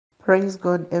Praise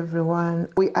God, everyone.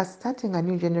 We are starting a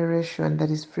new generation that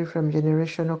is free from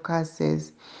generational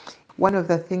curses. One of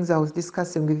the things I was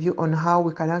discussing with you on how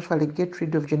we can actually get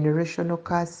rid of generational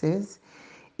curses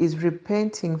is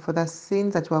repenting for the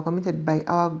sins that were committed by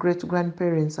our great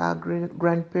grandparents, our great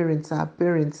grandparents, our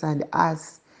parents, and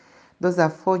us. Those are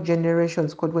 4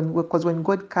 generations, because when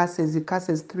God curses, he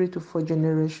curses 3 to 4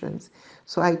 generations.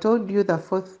 So I told you the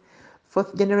fourth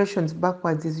generations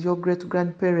backwards is your great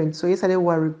grandparents. So yesterday we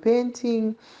were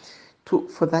repenting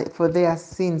for their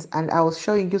sins, and I was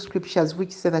showing you scriptures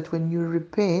which say that when you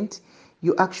repent,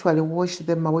 you actually wash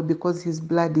them away because his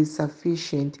blood is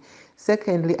sufficient.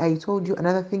 Secondly, I told you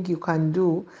another thing you can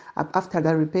do after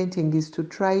the repenting is to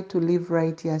try to live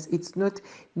righteous. It's not,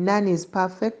 none is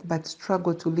perfect, but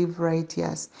struggle to live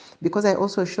righteous. Because I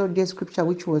also showed you a scripture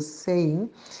which was saying,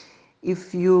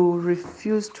 if you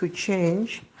refuse to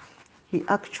change, he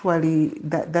actually,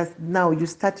 that now you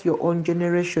start your own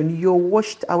generation. You're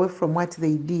washed away from what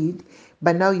they did,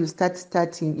 but now you start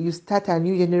a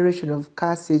new generation of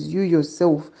curses. You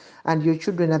yourself and your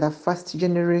children are the first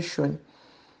generation.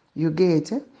 You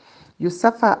get it? You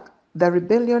suffer the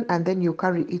rebellion and then you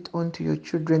carry it on to your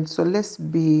children. So let's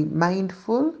be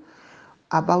mindful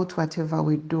about whatever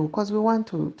we do, because we want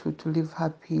to live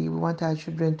happy. We want our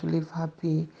children to live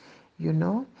happy,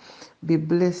 be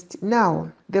blessed.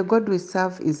 Now, the God we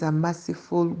serve is a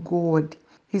merciful God.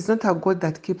 He's not a God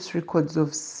that keeps records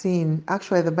of sin.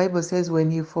 Actually, the Bible says when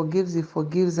he forgives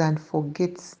and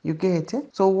forgets. You get it?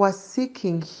 So we're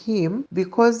seeking him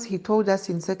because he told us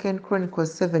in 2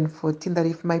 Chronicles 7:14 that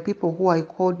if my people who are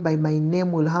called by my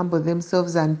name will humble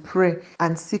themselves and pray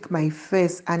and seek my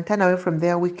face and turn away from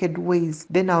their wicked ways,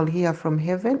 then I'll hear from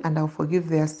heaven and I'll forgive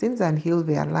their sins and heal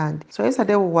their land. So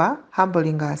yesterday we were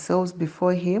humbling ourselves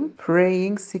before him,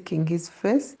 praying, seeking his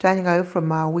face, turning away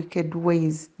from our wicked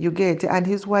ways. You get it? And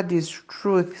his word is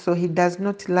truth, so he does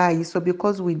not lie. So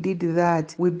because we did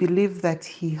that, we believe that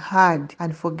he heard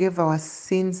and forgave our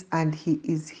sins and he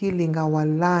is healing our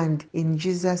land in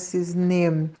Jesus'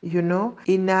 name.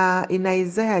 In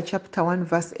Isaiah chapter 1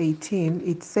 verse 18,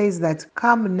 it says that,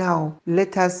 come now,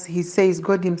 he says,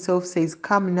 God himself says,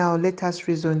 come now, let us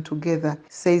reason together,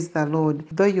 says the Lord.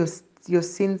 Though your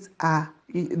sins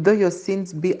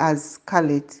be as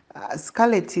scarlet.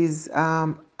 Scarlet is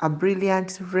a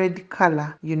brilliant red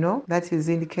color, that is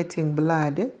indicating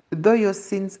blood. Though your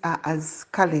sins are as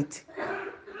scarlet,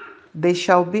 they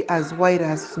shall be as white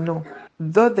as snow.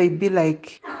 Though they be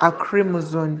like a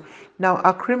crimson. Now,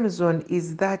 a crimson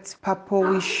is that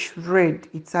purplish red.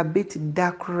 It's a bit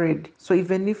dark red. So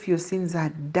even if your sins are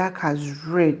dark as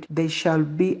red, they shall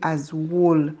be as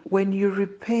wool. When you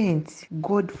repent,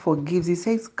 God forgives. He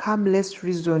says, come, let's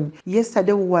reason.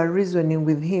 Yesterday we were reasoning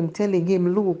with him, telling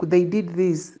him, look, they did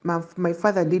this. My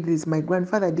father did this. My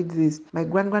grandfather did this. My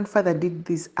grandfather did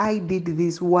this. I did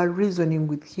this. We were reasoning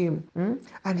with him.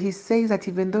 And he says that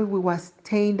even though we were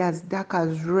stained as dark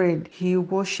as red, he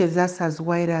washes us as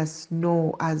white as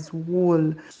snow, as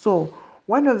wool. So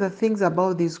one of the things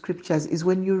about these scriptures is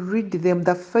when you read them,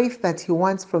 the faith that he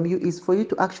wants from you is for you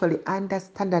to actually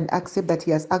understand and accept that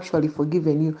he has actually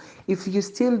forgiven you. If you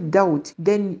still doubt,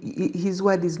 then his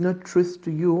word is not truth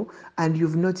to you and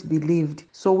you've not believed.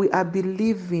 So we are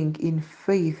believing in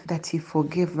faith that he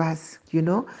forgave us,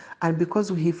 and because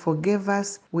he forgave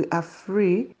us, we are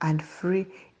free and free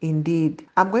indeed.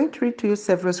 I'm going to read to you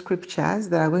several scriptures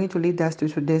that are going to lead us to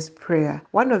today's prayer.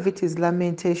 One of it is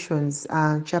Lamentations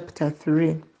chapter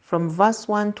 3. From verse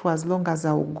 1 to as long as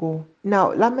I'll go.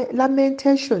 Now,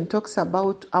 Lamentation talks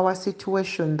about our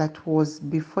situation that was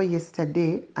before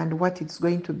yesterday and what it's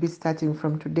going to be starting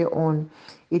from today on.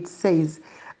 It says,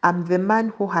 I'm the man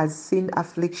who has seen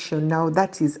affliction. Now,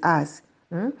 that is us.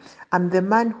 I'm the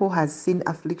man who has seen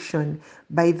affliction.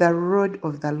 By the rod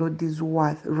of the Lord is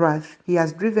wrath. He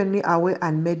has driven me away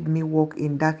and made me walk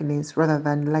in darkness rather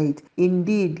than light.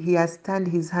 Indeed, he has turned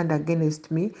his hand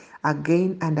against me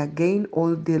again and again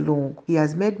all day long. He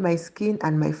has made my skin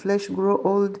and my flesh grow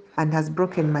old and has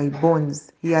broken my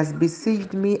bones. He has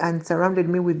besieged me and surrounded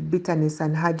me with bitterness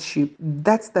and hardship.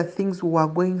 That's the things we are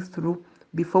going through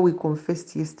before we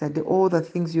confessed yesterday, all the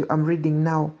things I'm reading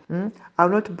now. I'll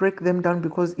not break them down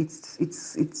because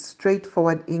it's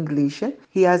straightforward English.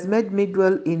 He has made me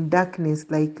dwell in darkness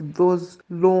like those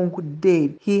long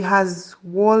dead. He has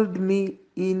walled me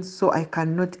in so I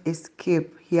cannot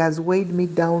escape. He has weighed me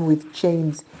down with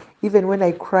chains Even when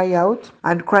I cry out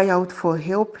and cry out for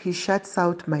help, he shuts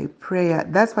out my prayer.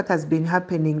 That's what has been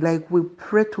happening. Like we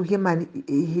pray to him and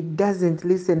he doesn't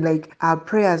listen. Like our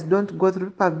prayers don't go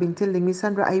through. People have been telling me,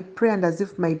 Sandra, I pray and as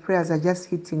if my prayers are just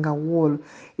hitting a wall.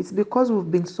 It's because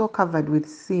we've been so covered with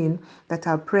sin that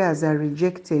our prayers are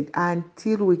rejected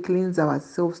until we cleanse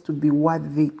ourselves to be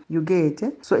worthy. You get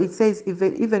it? So it says,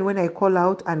 even when I call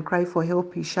out and cry for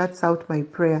help, he shuts out my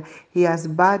prayer. He has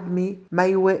barred me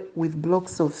my way with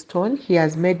blocks of stone. He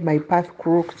has made my path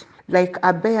crooked. Like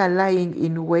a bear lying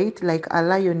in wait, like a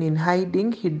lion in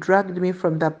hiding, he dragged me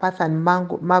from the path and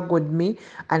maggled me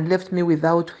and left me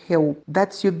without help.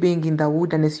 That's you being in the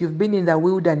wilderness. You've been in the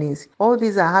wilderness. All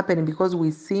these are happening because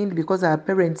we sinned, because our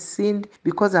parents sinned,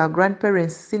 because our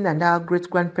grandparents sinned, and our great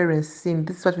grandparents sinned.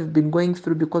 This is what we've been going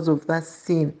through because of that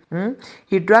sin.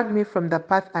 He dragged me from the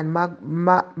path and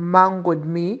mangled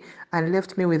me and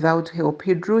left me without help.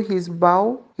 He drew his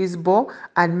bow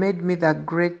and made me the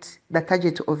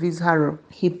target of his arrow.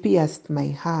 He pierced my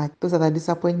heart. Those are the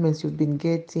disappointments you've been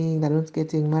getting, the not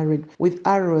getting married. With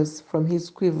arrows from his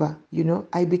quiver,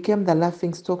 I became the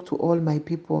laughing stock to all my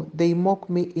people. They mock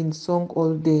me in song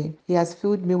all day. He has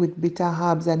filled me with bitter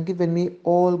herbs and given me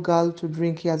all gall to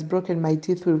drink. He has broken my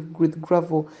teeth with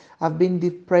gravel. I've been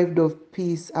deprived of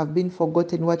peace. I've been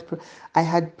forgotten what I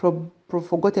had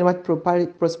forgotten what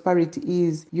prosperity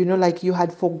is. Like you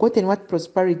had forgotten what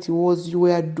prosperity was. You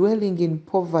were dwelling in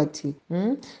poverty.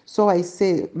 So I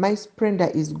say, my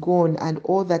splendor is gone, and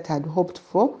all that I had hoped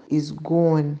for is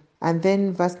gone. And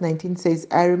then verse 19 says,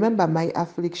 I remember my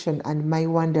affliction and my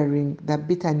wandering, the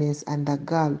bitterness and the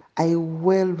gall. I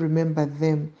well remember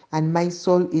them, and my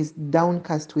soul is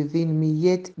downcast within me.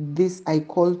 Yet this I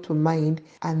call to mind,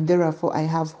 and therefore I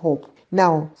have hope.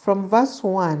 Now, from verse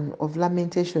 1 of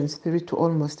Lamentations 3 to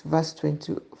almost verse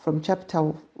 20, from chapter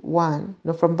 1,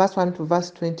 no, from verse 1 to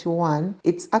verse 21,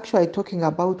 it's actually talking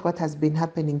about what has been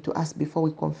happening to us before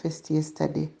we confessed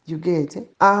yesterday. You get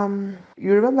it?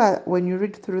 You remember when you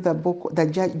read through the book, the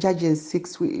Judges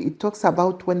 6, it talks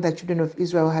about when the children of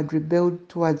Israel had rebelled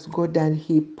towards God and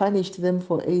he punished them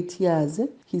for 8 years.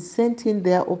 He sent in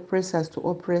their oppressors to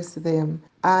oppress them.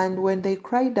 And when they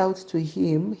cried out to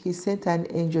him, he sent an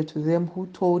angel to them who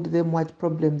told them what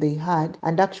problem they had.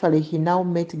 And actually, he now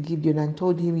met Gideon and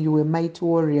told him, you were a mighty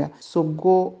warrior, so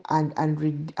go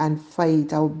and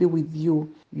fight. I'll be with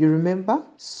you. You remember?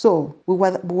 So we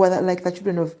were like the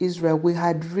children of Israel. We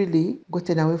had really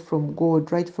gotten away from God,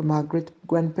 right from our great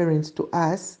grandparents to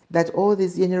us, that all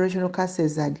these generational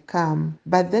curses had come.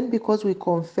 But then because we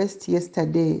confessed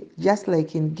yesterday, just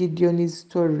like in Gideon's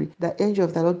story, the angel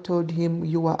of the Lord told him,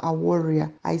 you are a warrior.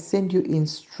 I send you in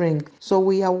strength. So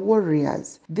we are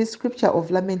warriors. This scripture of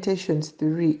Lamentations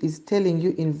 3 is telling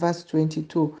you in verse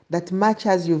 22 that much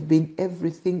as you've been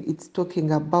everything it's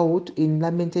talking about in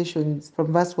Lamentations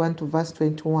from verse 1 to verse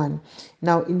 21.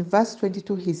 Now in verse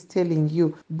 22, he's telling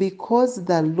you, because of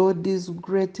the Lord's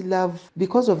great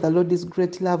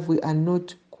love, we are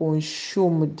not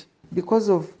consumed. Because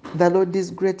of the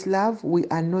Lord's great love, we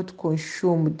are not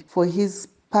consumed, for his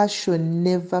passion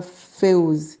never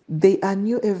fails. They are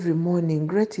new every morning.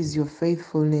 Great is your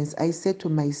faithfulness. I said to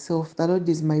myself, the Lord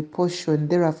is my portion,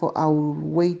 therefore I will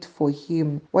wait for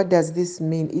him. What does this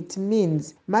mean? It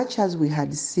means much as we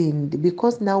had sinned,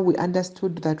 because now we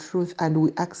understood the truth and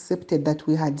we accepted that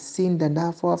we had sinned and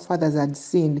our forefathers had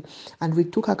sinned, and we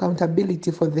took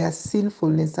accountability for their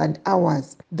sinfulness and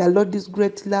ours. The Lord's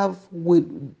great love will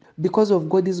because of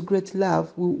God's great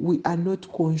love, we are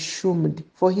not consumed,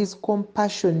 for his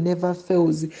compassion never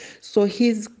fails. So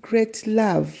his great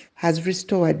love has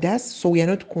restored us, so we are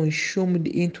not consumed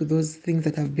into those things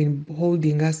that have been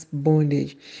holding us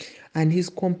bondage. And his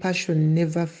compassion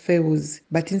never fails,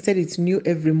 but instead it's new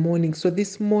every morning. So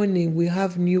this morning we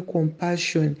have new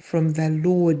compassion from the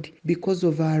Lord because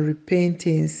of our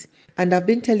repentance. And I've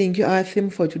been telling you our theme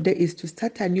for today is to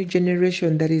start a new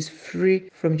generation that is free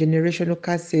from generational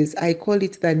curses. I call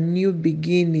it the new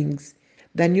beginnings.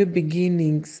 The new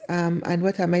beginnings. And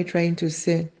what am I trying to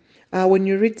say? When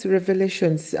you read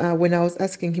Revelations, when I was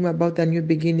asking him about the new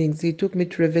beginnings, he took me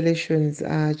to Revelations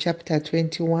chapter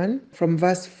 21 from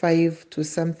verse 5 to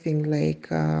something like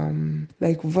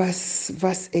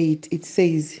verse 8. It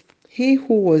says, he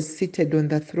who was seated on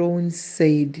the throne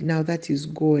said, now that is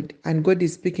God. And God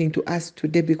is speaking to us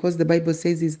today because the Bible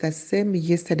says it's the same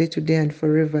yesterday, today, and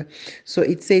forever. So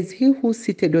it says, he who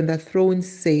seated on the throne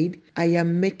said, I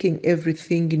am making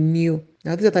everything new.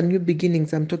 Now, these are the new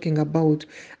beginnings I'm talking about.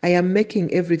 I am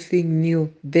making everything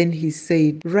new. Then he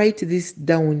said, write this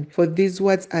down, for these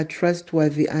words are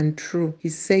trustworthy and true. He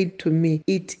said to me,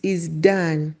 it is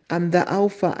done. I'm the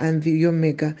Alpha and the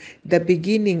Omega, the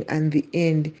beginning and the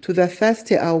end. To the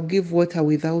thirsty, I'll give water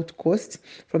without cost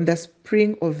from the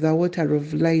spring of the water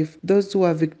of life. Those who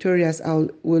are victorious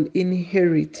will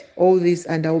inherit all this,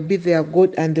 and I will be their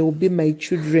God, and they will be my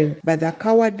children. But the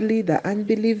cowardly, the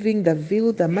unbelieving, the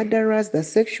vile, the murderers, the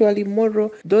sexually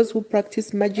immoral, those who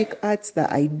practice magic arts,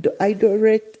 the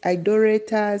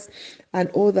idolaters, and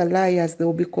all the liars, they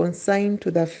will be consigned to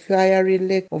the fiery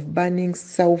lake of burning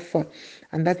sulfur,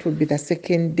 and that will be the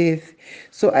second death.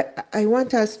 So I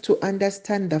want us to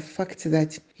understand the fact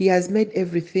that he has made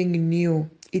everything new.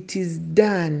 It is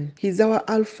done. He's our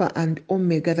Alpha and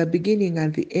Omega, the beginning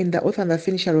and the end, the author and the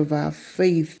finisher of our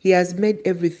faith. He has made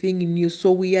everything new.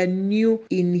 So we are new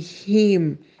in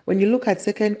him. When you look at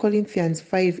 2 Corinthians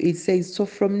 5, it says, so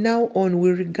from now on, we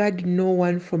regard no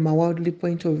one from a worldly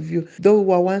point of view. Though we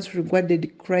were once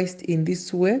regarded Christ in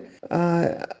this way,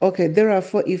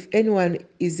 therefore, if anyone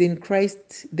is in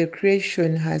Christ, the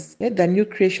new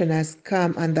creation has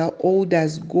come, and the old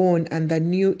has gone, and the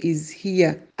new is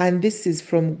here. And this is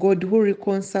from God, who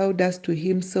reconciled us to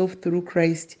himself through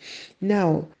Christ.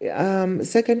 Now, 2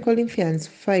 Corinthians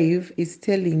 5 is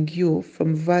telling you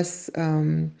from verse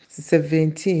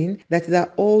 17 that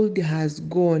the old has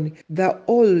gone. The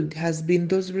old has been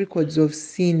those records of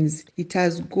sins. It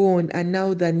has gone, and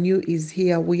now the new is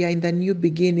here. We are in the new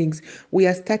beginnings. We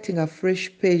are starting a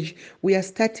fresh page. We are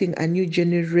starting a new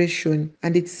generation.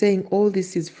 And it's saying all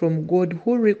this is from God,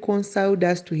 who reconciled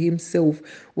us to himself.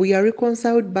 We are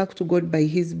reconciled back to God by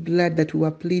his blood that we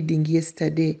were pleading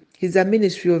yesterday. He's a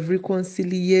ministry of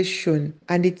reconciliation.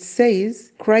 And it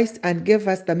says, Christ and gave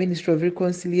us the ministry of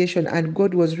reconciliation, and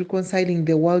God was reconciling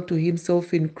the world to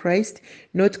himself in Christ,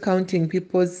 not counting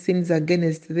people's sins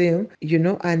against them,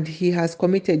 and he has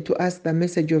committed to us the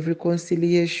message of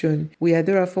reconciliation. We are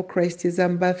therefore Christ's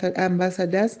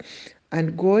ambassadors,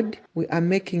 and God, we are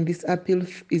making this appeal,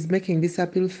 is making this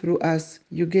appeal through us.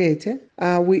 You get it?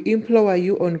 We implore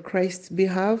you on Christ's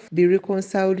behalf, be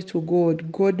reconciled to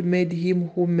God. God made him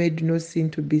who made no sin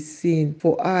to be sin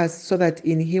for us, so that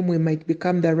in him we might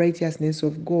become the righteousness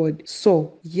of God.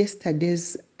 So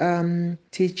yesterday's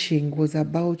teaching was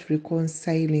about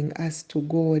reconciling us to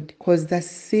God, because the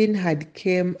sin had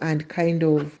came and kind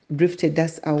of drifted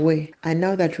us away. And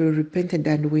now that we repented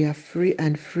and we are free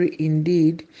and free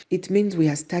indeed, it means we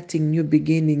are starting new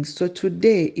beginnings. So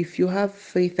today, if you have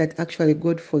faith that actually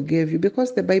God forgave you,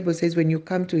 because the Bible says when you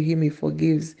come to him, he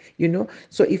forgives,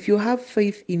 So if you have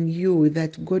faith in you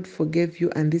that God forgave you,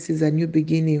 and this is a new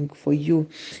beginning for you,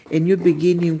 a new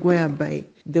beginning whereby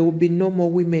there will be no more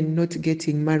women not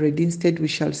getting married. Instead, we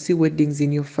shall see weddings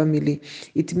in your family.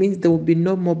 It means there will be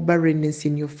no more barrenness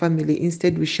in your family.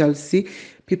 Instead, we shall see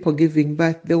people giving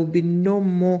birth. There will be no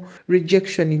more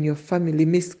rejection in your family,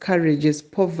 miscarriages,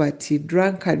 poverty,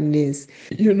 drunkenness,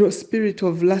 spirit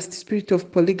of lust, spirit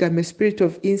of polygamy, spirit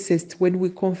of incest. When we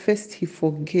confessed, he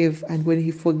forgave, and when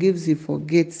he forgives, he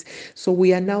forgets. So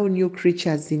we are now new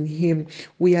creatures in him.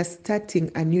 We are starting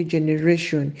a new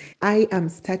generation. I am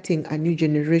starting a new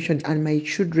generation, and my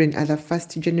children are the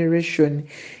first generation,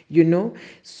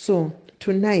 So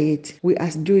tonight we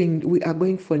are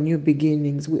going for new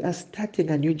beginnings. We are starting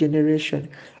a new generation.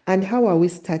 And how are we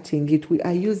starting it? We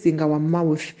are using our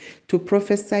mouth to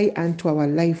prophesy unto our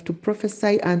life, to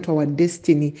prophesy unto our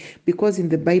destiny, because in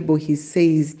the Bible he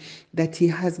says that he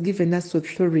has given us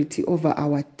authority over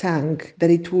our tongue,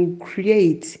 that it will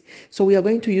create. So we are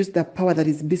going to use the power that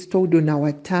is bestowed on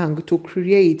our tongue to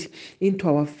create into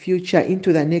our future,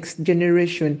 into the next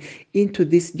generation, into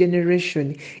this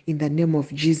generation, in the name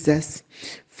of Jesus.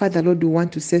 Father, Lord, we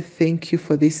want to say thank you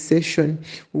for this session.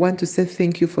 We want to say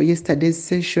thank you for yesterday's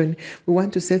session. We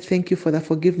want to say thank you for the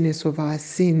forgiveness of our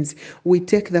sins. We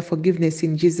take the forgiveness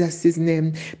in Jesus'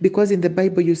 name, because in the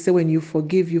Bible you say when you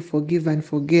forgive and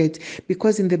forget.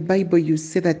 Because in the Bible you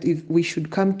say that if we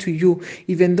should come to you,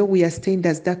 even though we are stained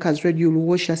as dark as red, you will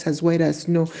wash us as white as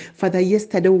snow. Father,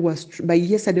 yesterday we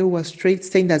were straight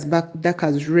stained as dark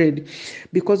as red,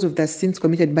 because of the sins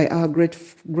committed by our great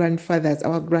grandfathers,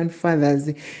 our grandfathers,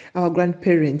 our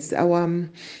grandparents, our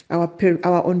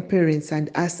own parents, and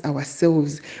us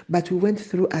ourselves. But we went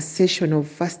through a session of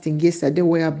fasting yesterday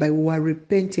whereby we were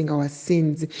repenting our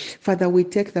sins. Father, we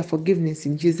take the forgiveness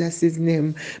in Jesus'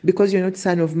 name, because you're not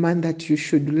son of man that you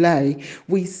should lie.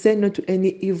 We say no to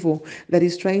any evil that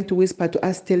is trying to whisper to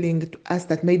us, telling us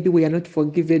that maybe we are not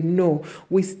forgiven. No,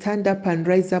 we stand up and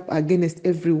rise up against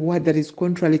every word that is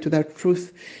contrary to the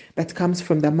truth that comes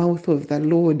from the mouth of the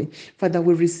Lord. Father,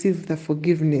 we receive the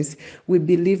forgiveness. We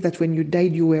believe that when you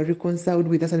died, you were reconciled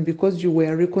with us, and because you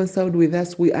were reconciled with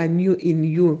us, we are new in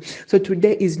you. So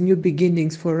today is new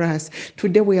beginnings for us.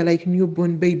 Today we are like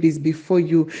newborn babies before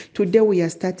you. Today we are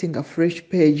starting a fresh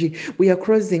page. We are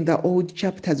closing the old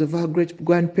chapters of our great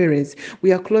grandparents.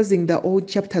 We are closing the old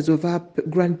chapters of our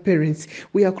grandparents.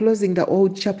 We are closing the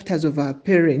old chapters of our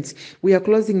parents. We are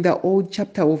closing the old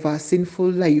chapter of our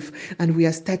sinful life, and we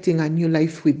are starting a new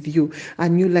life with you, a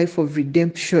new life of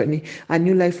redemption, a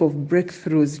new life of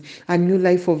breakthroughs, a new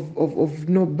life of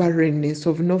no barrenness,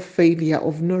 of no failure,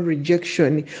 of no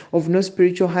rejection, of no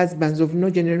spiritual husbands, of no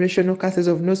generational curses,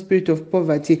 of no spirit of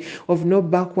poverty, of no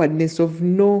backwardness, of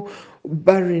no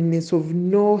barrenness, of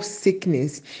no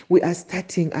sickness. We are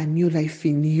starting a new life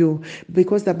in you,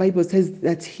 because the Bible says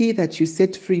that he that you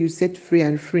set free, you set free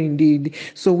and free indeed.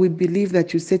 So we believe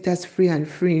that you set us free and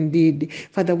free indeed.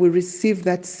 Father, we receive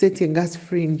that setting us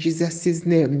free in Jesus'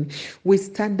 name. We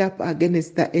stand up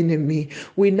against the enemy.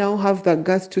 We now have the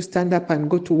guts to stand up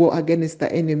and go to war against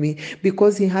the enemy,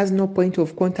 because he has no point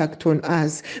of contact on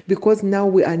us, because now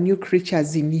we are new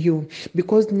creatures in you,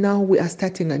 because now we are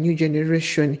starting a new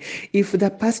generation. If the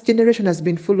past generation has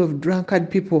been full of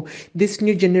drunkard people, this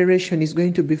new generation is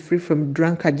going to be free from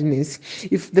drunkardness.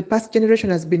 If the past generation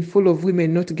has been full of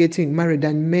women not getting married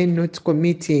and men not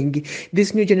committing,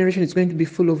 this new generation is going to be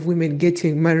full of women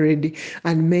getting married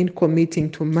and men committing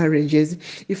to marriages.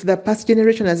 If the past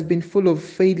generation has been full of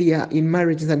failure in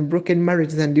marriages and broken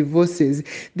marriages and divorces,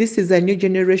 this is a new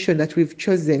generation that we've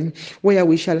chosen, where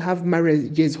we shall have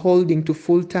marriages holding to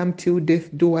full term till death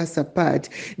do us apart.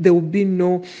 There will be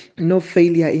no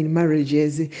failure in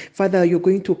marriages. Father, you're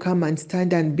going to come and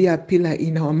stand and be a pillar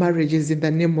in our marriages in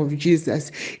the name of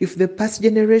Jesus. If the past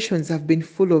generations have been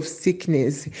full of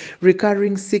sickness,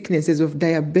 recurring sicknesses of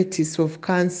diabetes, of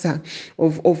cancer,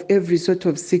 of every sort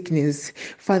of sickness,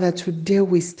 Father, today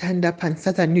we stand up and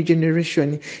start a new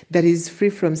generation that is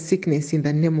free from sickness in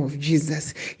the name of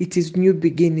Jesus. It is new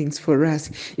beginnings for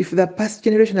us. If the past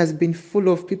generation has been full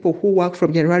of people who work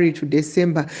from January to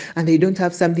December and they don't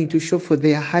have something to show for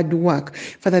their hard work,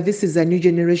 Father, this is a new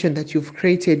generation that you've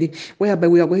created, whereby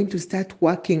we are going to start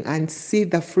working and see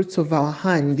the fruits of our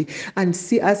hand and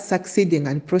see us succeeding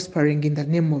and prospering in the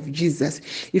name of Jesus.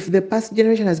 If the past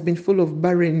generation has been full of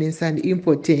barrenness and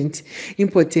impotence,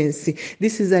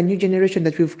 this is a new generation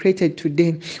that we've created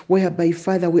today, whereby,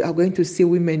 Father, we are going to see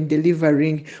women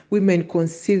delivering, women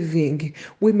conceiving,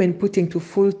 women putting to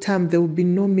full term. There will be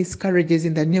no miscarriages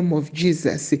in the name of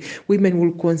Jesus. Women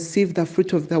will conceive the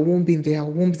fruit of the womb in their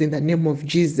wombs in the name of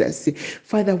Jesus.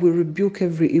 Father, we rebuke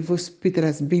every evil spirit that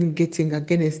has been getting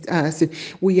against us.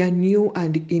 We are new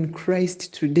and in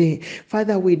Christ today.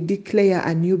 Father, we declare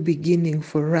a new beginning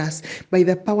for us by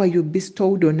the power you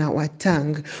bestowed on our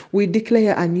tongue. We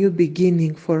declare a new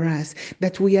beginning for us,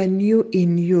 that we are new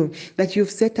in you, that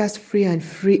you've set us free and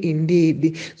free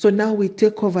indeed. So now we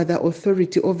take over the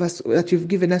authority over that you've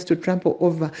given us to trample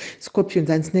over scorpions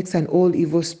and snakes and all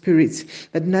evil spirits,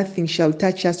 that nothing shall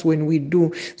touch us when we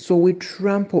do. So we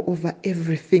trample over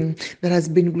everything that has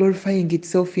been glorifying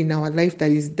itself in our life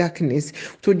that is darkness.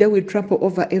 Today we trample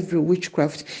over every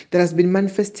witchcraft that has been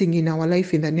manifesting in our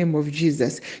life in the name of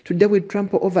Jesus. Today we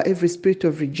trample over every spirit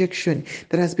of rejection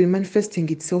that has been manifesting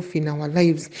itself in our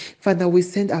lives. Father, we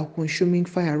send our consuming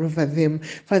fire over them.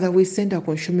 Father, we send our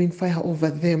consuming fire over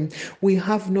them. We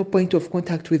have no point of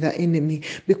contact with the enemy,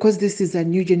 because this is a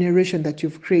new generation that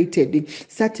you've created.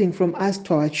 Starting from us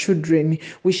to our children,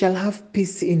 we shall have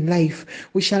peace in life.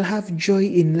 We shall have joy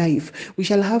in life. We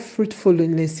shall have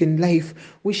fruitfulness in life.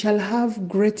 We shall have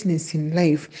greatness in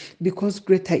life, because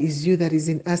greater is you that is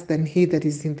in us than he that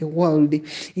is in the world.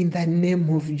 In the name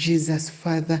of Jesus,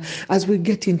 Father, as we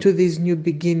get into these new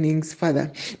beginnings,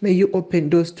 Father, may you open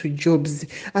doors to jobs.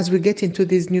 As we get into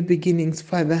these new beginnings,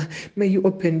 Father, may you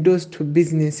open doors to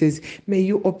businesses. May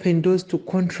you open doors to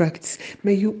contracts.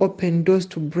 May you open doors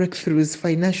to breakthroughs,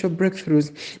 financial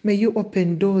breakthroughs. May you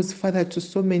open doors, Father, to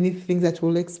so many things that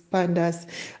will expand us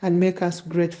and make us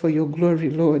great for your glory,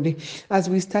 Lord. As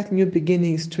we start new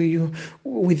beginnings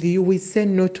with you, we say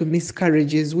no to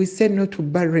miscarriages. We say no to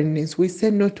barrenness. We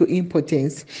say no to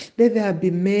impotence. Let there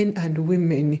be men and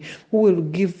women who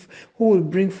will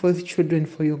bring forth children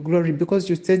for your glory, because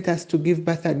you sent us to give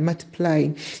birth and multiply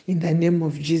in the name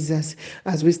of Jesus.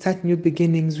 As we start new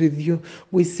beginnings with you,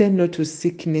 we say no to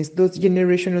sickness, those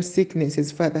generational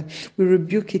sicknesses, Father. We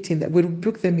rebuke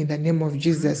them in the name of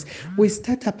Jesus. We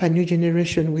start up a new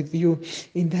generation with you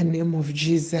in the name of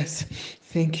Jesus.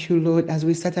 Thank you, Lord. As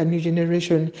we start a new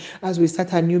generation, as we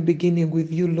start a new beginning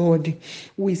with you, Lord,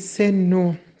 we say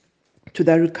no to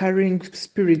the recurring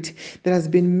spirit that has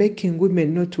been making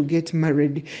women not to get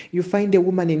married. You find a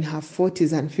woman in her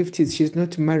 40s and 50s, she's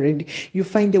not married. You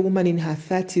find a woman in her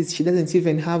 30s, she doesn't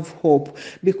even have hope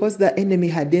because the enemy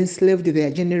had enslaved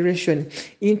their generation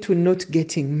into not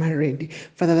getting married.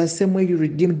 Father, the same way you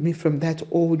redeemed me from that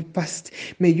old past,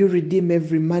 may you redeem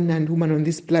every man and woman on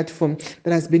this platform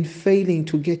that has been failing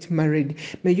to get married.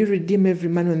 May you redeem every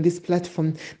man on this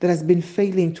platform that has been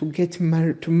failing to get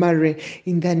married, to marry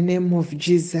in the name of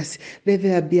Jesus. Let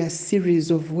there be a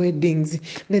series of weddings.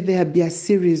 Let there be a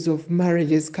series of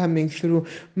marriages coming through,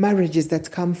 marriages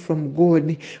that come from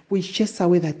God. We chase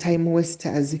away the time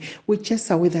wasters. We chase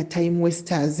away the time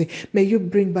wasters. May you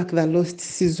bring back the lost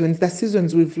seasons, the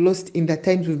seasons we've lost in the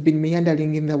times we've been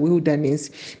meandering in the wilderness.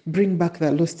 Bring back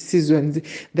the lost seasons.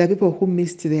 There are people who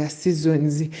missed their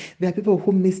seasons. There are people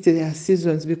who missed their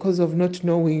seasons because of not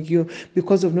knowing you,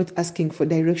 because of not asking for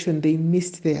direction. They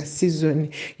missed their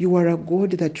season. You are a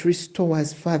God that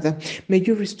restores, Father. May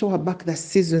you restore back the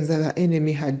seasons that the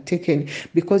enemy had taken,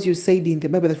 because you said in the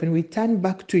Bible that when we turn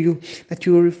back to you, that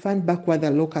you will refund back what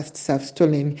the locusts have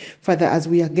stolen. Father, as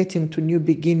we are getting to new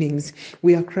beginnings,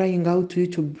 we are crying out to you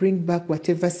to bring back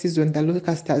whatever season the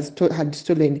locust had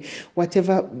stolen,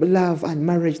 whatever love and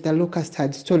marriage the locust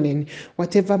had stolen,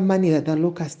 whatever money that the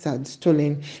locust had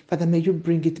stolen. Father, may you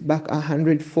bring it back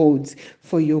 100-folds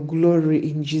for your glory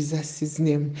in Jesus'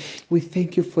 name. We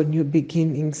thank you for new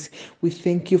beginnings. We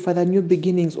thank you, Father. New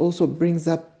beginnings also brings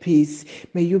up peace.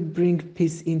 May you bring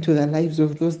peace into the lives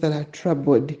of those that are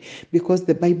troubled, because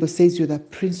the Bible says you're the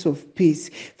Prince of Peace.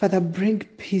 Father, bring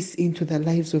peace into the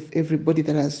lives of everybody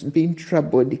that has been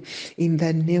troubled. In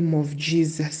the name of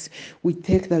Jesus, we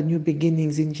take the new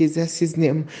beginnings in Jesus'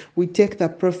 name. We take the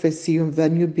prophecy of the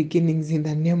new beginnings in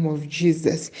the name of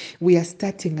Jesus. We are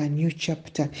starting a new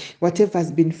chapter. Whatever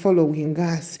has been following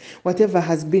us, whatever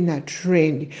has been a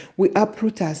trend, we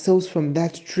uproot ourselves from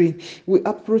that tree. We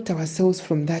uproot ourselves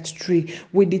from that tree.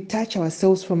 We detach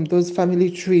ourselves from those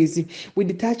family trees. We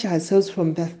detach ourselves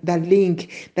from the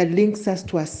link that links us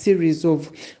to a series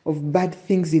of bad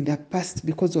things in the past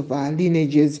because of our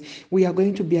lineages. We are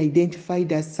going to be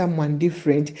identified as someone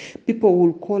different. People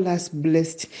will call us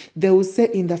blessed. They will say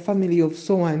in the family of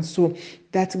so and so,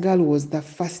 that girl was the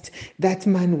first. That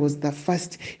man was the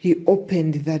first. He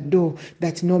opened the door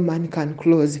that no man can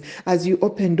close. As you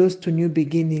open doors to new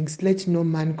beginnings, let no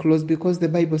man close, because the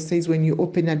Bible says when you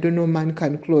open a door, no man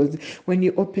can close. When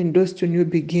you open doors to new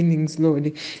beginnings,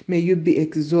 Lord, may you be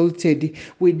exalted.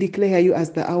 We declare you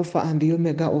as the Alpha and the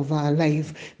Omega of our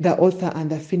life, the author and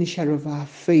the finisher of our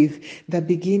faith, the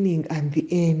beginning and the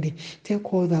end.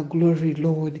 Take all the glory,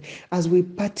 Lord, as we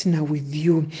partner with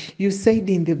you. You said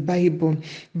in the Bible,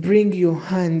 bring your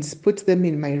hands, put them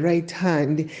in my right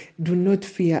hand. Do not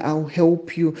fear, I'll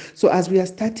help you. So as we are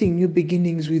starting new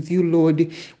beginnings with you,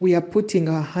 Lord, we are putting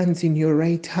our hands in your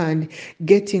right hand,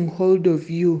 getting hold of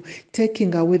you,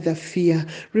 taking away the fear,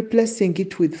 replacing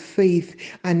it with faith,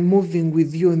 and moving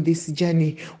with you on this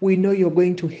journey. We know you're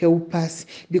going to help us,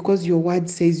 because your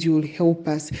word says you'll help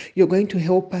us. You're going to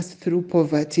help us through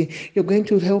poverty. You're going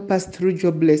to help us through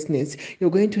joblessness.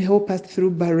 You're going to help us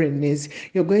through barrenness.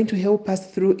 You're going to help us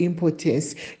through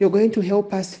impotence. You're going to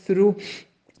help us through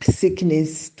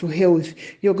sickness to health.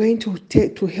 You're going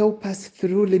to help us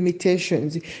through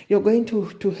limitations. You're going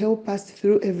to help us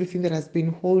through everything that has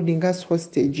been holding us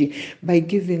hostage, by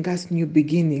giving us new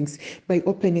beginnings, by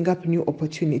opening up new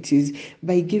opportunities,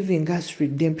 by giving us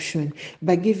redemption,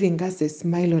 by giving us a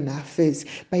smile on our face,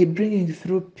 by bringing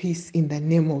through peace in the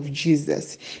name of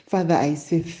Jesus. Father, I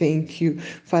say thank you.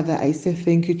 Father, I say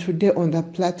thank you. Today on the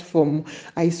platform,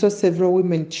 I saw several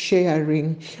women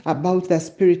sharing about the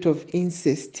spirit of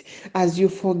incest. As you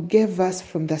forgave us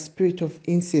from the spirit of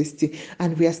incest,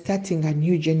 and we are starting a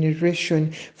new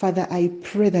generation, Father, I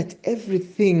pray that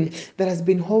everything that has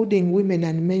been holding women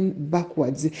and men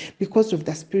backwards because of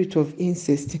the spirit of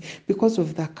incest, because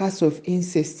of the curse of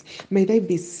incest, may they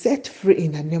be set free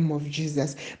in the name of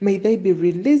Jesus. May they be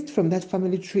released from that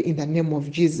family tree in the name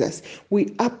of Jesus.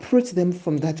 We uproot them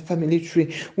from that family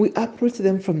tree. We uproot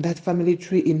them from that family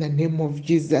tree in the name of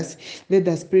Jesus. Let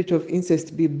the spirit of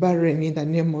incest be barren in the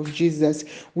name of Jesus.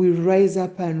 We rise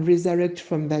up and resurrect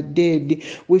from the dead.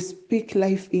 We speak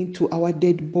life into our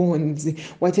dead bones.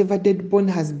 Whatever dead bone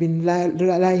has been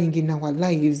lying in our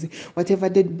lives, whatever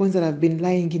dead bones that have been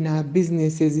lying in our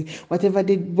businesses, whatever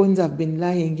dead bones have been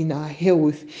lying in our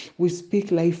health, we speak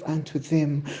life unto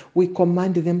them. We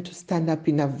command them to stand up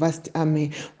in a vast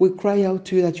army. We cry out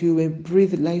to you that you will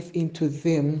breathe life into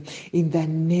them in the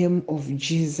name of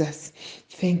Jesus.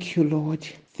 Thank you, Lord.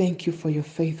 Thank you for your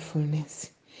faithfulness.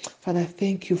 Father,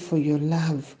 thank you for your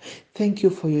love. Thank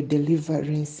you for your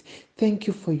deliverance. Thank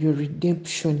you for your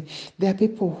redemption. There are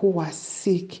people who are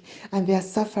sick and they are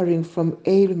suffering from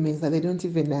ailments that they don't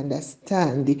even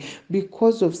understand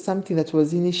because of something that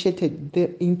was initiated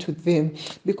into them,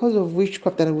 because of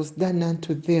witchcraft that was done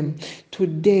unto them.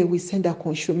 Today we send a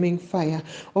consuming fire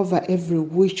over every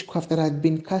witchcraft that has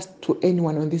been cast to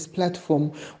anyone on this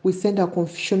platform. We send a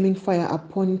consuming fire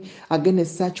upon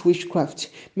against such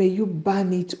witchcraft. May you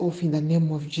burn it off in the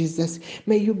name of Jesus.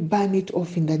 May you burn it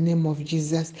off in the name of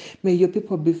Jesus. May your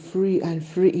people be free and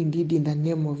free indeed in the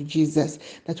name of Jesus.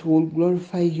 That will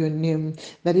glorify your name.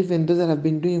 That even those that have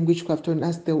been doing witchcraft on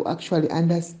us, they will actually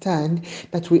understand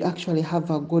that we actually have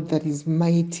a God that is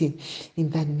mighty in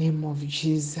the name of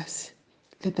Jesus.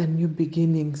 Let the new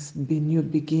beginnings be new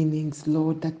beginnings,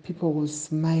 Lord, that people will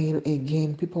smile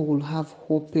again, people will have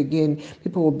hope again,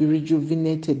 people will be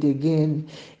rejuvenated again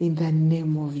in the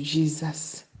name of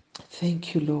Jesus.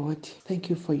 Thank you, Lord. Thank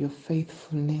you for your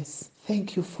faithfulness.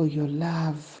 Thank you for your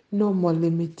love. No more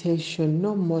limitation,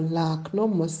 no more lack, no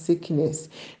more sickness,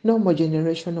 no more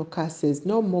generational curses,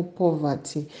 no more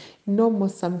poverty, no more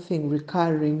something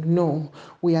recurring. No,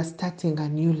 we are starting a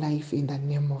new life in the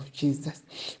name of Jesus.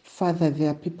 Father,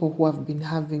 there are people who have been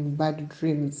having bad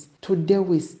dreams. Today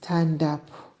we stand up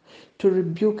to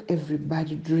rebuke every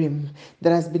bad dream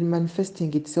that has been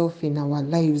manifesting itself in our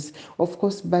lives. Of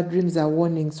course, bad dreams are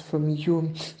warnings from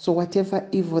you. So whatever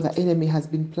evil the enemy has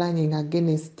been planning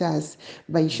against us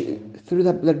through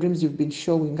the dreams you've been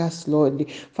showing us, Lord,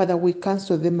 Father, we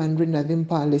cancel them and render them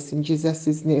powerless in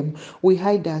Jesus' name. We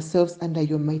hide ourselves under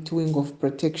your mighty wing of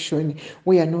protection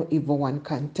where no evil one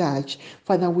can touch.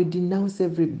 Father, we denounce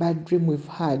every bad dream we've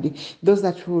had, those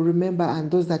that we remember and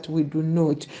those that we do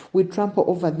not. We trample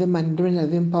over them and render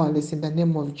them powerless in the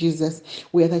name of Jesus.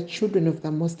 We are the children of the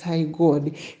Most High God.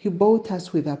 He bought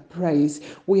us with a price.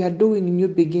 We are doing new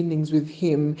beginnings with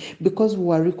Him because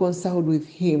we are reconciled with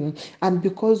Him, and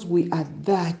because we are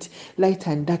that, light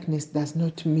and darkness does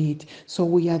not meet. So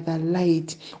we are the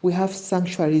light. We have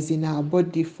sanctuaries in our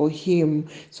body for Him,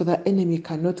 so the enemy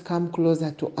cannot come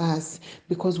closer to us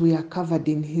because we are covered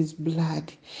in His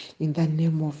blood. In the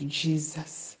name of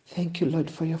Jesus. Thank you, Lord,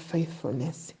 for your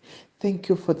faithfulness. Thank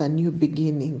you for the new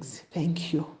beginnings.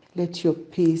 Thank you. Let your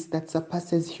peace that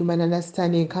surpasses human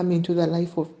understanding come into the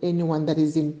life of anyone that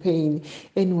is in pain,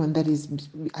 anyone that is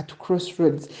at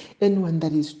crossroads, anyone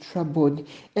that is troubled,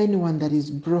 anyone that is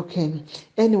broken,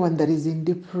 anyone that is in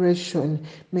depression.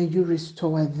 May you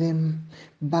restore them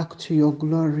back to your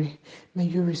glory. May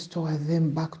you restore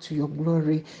them back to your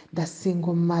glory. The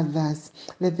single mothers,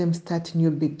 let them start new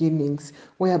beginnings,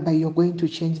 whereby you're going to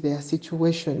change their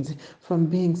situations from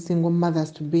being single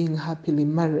mothers to being happily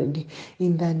married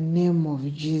in the name of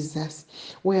Jesus.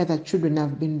 Where the children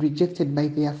have been rejected by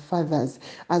their fathers,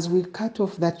 as we cut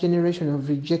off that generation of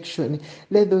rejection,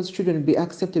 let those children be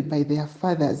accepted by their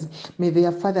fathers. May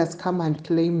their fathers come and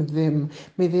claim them.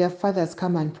 May their fathers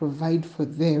come and provide for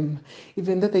them,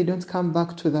 even though they don't come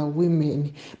back to the women.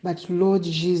 But Lord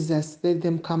Jesus, let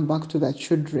them come back to the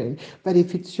children. But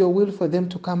if it's your will for them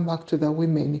to come back to the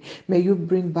women, may you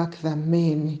bring back the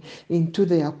men into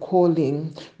their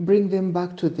calling. Bring them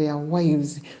back to their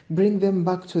wives. Bring them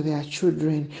back to their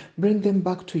children. Bring them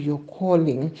back to your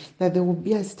calling, that there will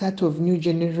be a start of new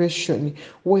generation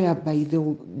whereby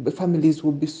families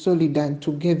will be solid and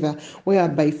together,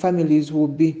 whereby families will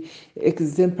be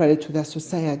exemplary to the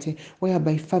society,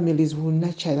 whereby families will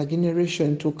nurture the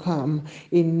generation to come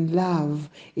in love,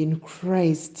 in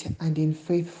Christ, and in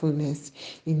faithfulness.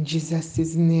 In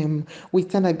Jesus' name, we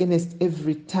stand against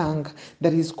every tongue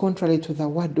that is contrary to the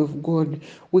word of God.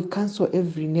 We cancel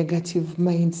every negative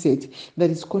mindset that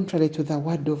is contrary to the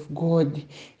word of God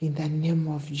in the name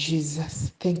of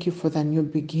Jesus. Thank you for the new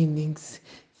beginnings.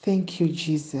 Thank you,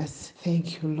 Jesus.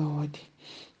 Thank you, Lord.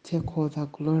 Take all the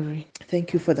glory.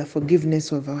 Thank you for the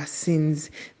forgiveness of our sins.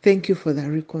 Thank you for the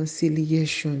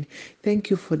reconciliation.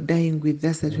 Thank you for dying with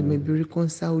us that we may be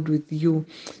reconciled with you.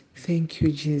 Thank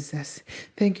you, Jesus.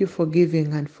 Thank you for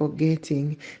giving and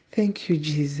forgetting. Thank you,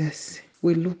 Jesus.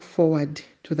 We look forward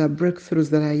to the breakthroughs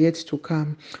that are yet to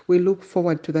come. We look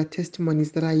forward to the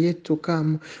testimonies that are yet to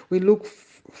come. We look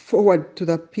forward to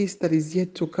the peace that is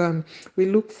yet to come. We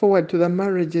look forward to the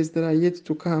marriages that are yet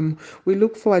to come. We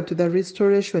look forward to the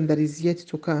restoration that is yet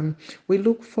to come. We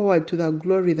look forward to the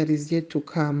glory that is yet to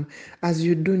come. As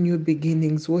you do new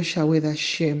beginnings, wash away the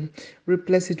shame,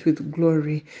 replace it with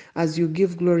glory. As you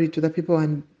give glory to the people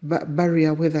and bury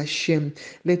away the shame,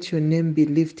 let your name be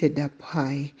lifted up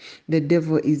high. The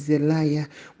devil is a liar.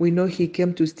 We know he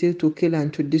came to steal, to kill,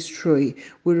 and to destroy.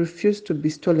 We refuse to be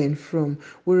stolen from.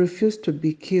 We refuse to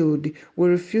be killed. We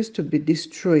refuse to be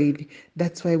destroyed.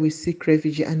 That's why we seek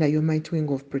refuge under your mighty wing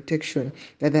of protection,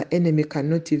 that the enemy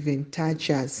cannot even touch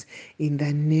us, in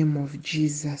the name of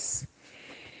Jesus.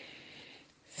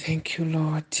 Thank you,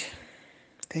 Lord.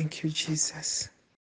 Thank you, Jesus.